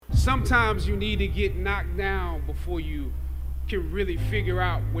Sometimes you need to get knocked down before you can really figure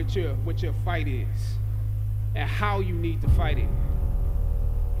out what your fight is and how you need to fight it.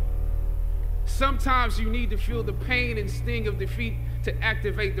 Sometimes you need to feel the pain and sting of defeat to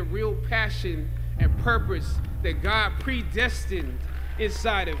activate the real passion and purpose that God predestined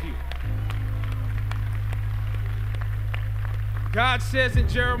inside of you. God says in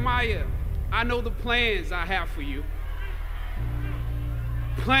Jeremiah, I know the plans I have for you.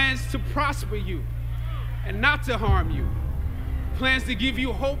 Plans to prosper you and not to harm you. Plans to give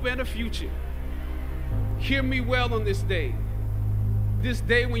you hope and a future. Hear me well on this day. This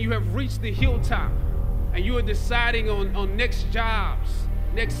day when you have reached the hilltop and you are deciding on next jobs,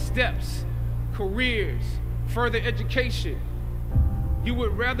 next steps, careers, further education. You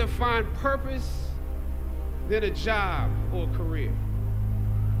would rather find purpose than a job or a career.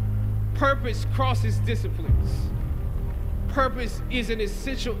 Purpose crosses disciplines. Purpose is an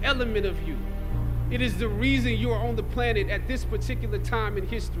essential element of you. It is the reason you are on the planet at this particular time in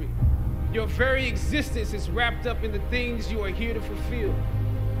history. Your very existence is wrapped up in the things you are here to fulfill.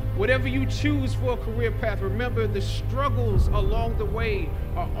 Whatever you choose for a career path, remember the struggles along the way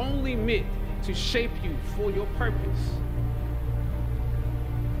are only meant to shape you for your purpose.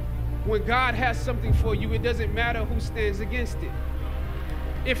 When God has something for you, it doesn't matter who stands against it.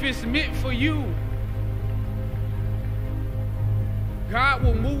 If it's meant for you, God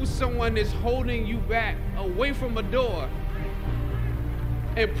will move someone that's holding you back away from a door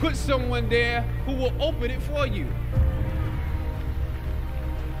and put someone there who will open it for you.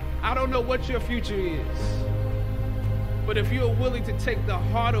 I don't know what your future is, but if you're willing to take the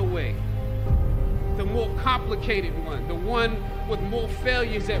harder way, the more complicated one, the one with more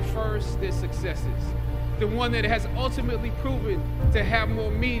failures at first than successes, the one that has ultimately proven to have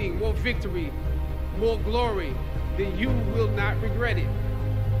more meaning, more victory, more glory, then you will not regret it.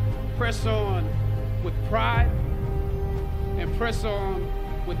 Press on with pride and press on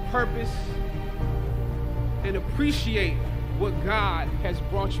with purpose and appreciate what God has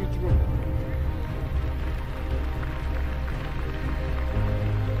brought you through.